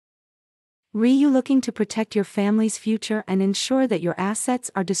You looking to protect your family's future and ensure that your assets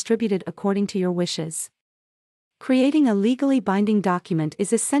are distributed according to your wishes. Creating a legally binding document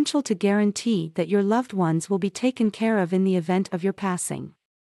is essential to guarantee that your loved ones will be taken care of in the event of your passing.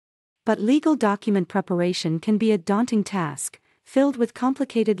 But legal document preparation can be a daunting task, filled with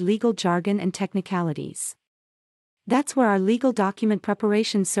complicated legal jargon and technicalities. That's where our legal document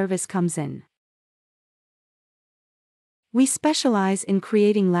preparation service comes in. We specialize in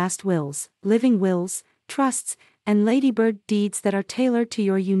creating last wills, living wills, trusts, and Ladybird deeds that are tailored to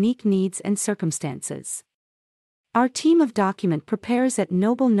your unique needs and circumstances. Our team of document preparers at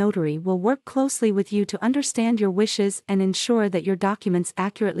Noble Notary will work closely with you to understand your wishes and ensure that your documents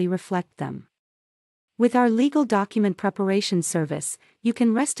accurately reflect them. With our legal document preparation service, you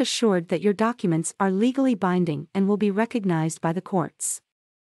can rest assured that your documents are legally binding and will be recognized by the courts.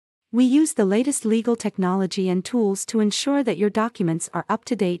 We use the latest legal technology and tools to ensure that your documents are up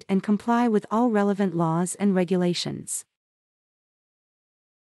to date and comply with all relevant laws and regulations.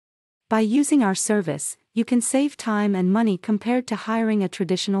 By using our service, you can save time and money compared to hiring a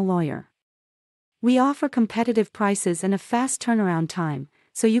traditional lawyer. We offer competitive prices and a fast turnaround time,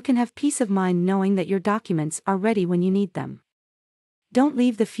 so you can have peace of mind knowing that your documents are ready when you need them. Don't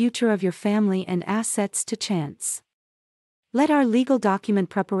leave the future of your family and assets to chance. Let our legal document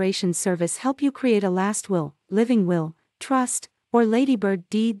preparation service help you create a last will, living will, trust, or Ladybird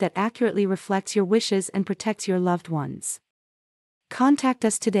deed that accurately reflects your wishes and protects your loved ones. Contact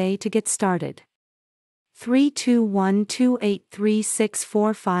us today to get started.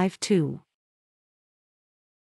 321-283-6452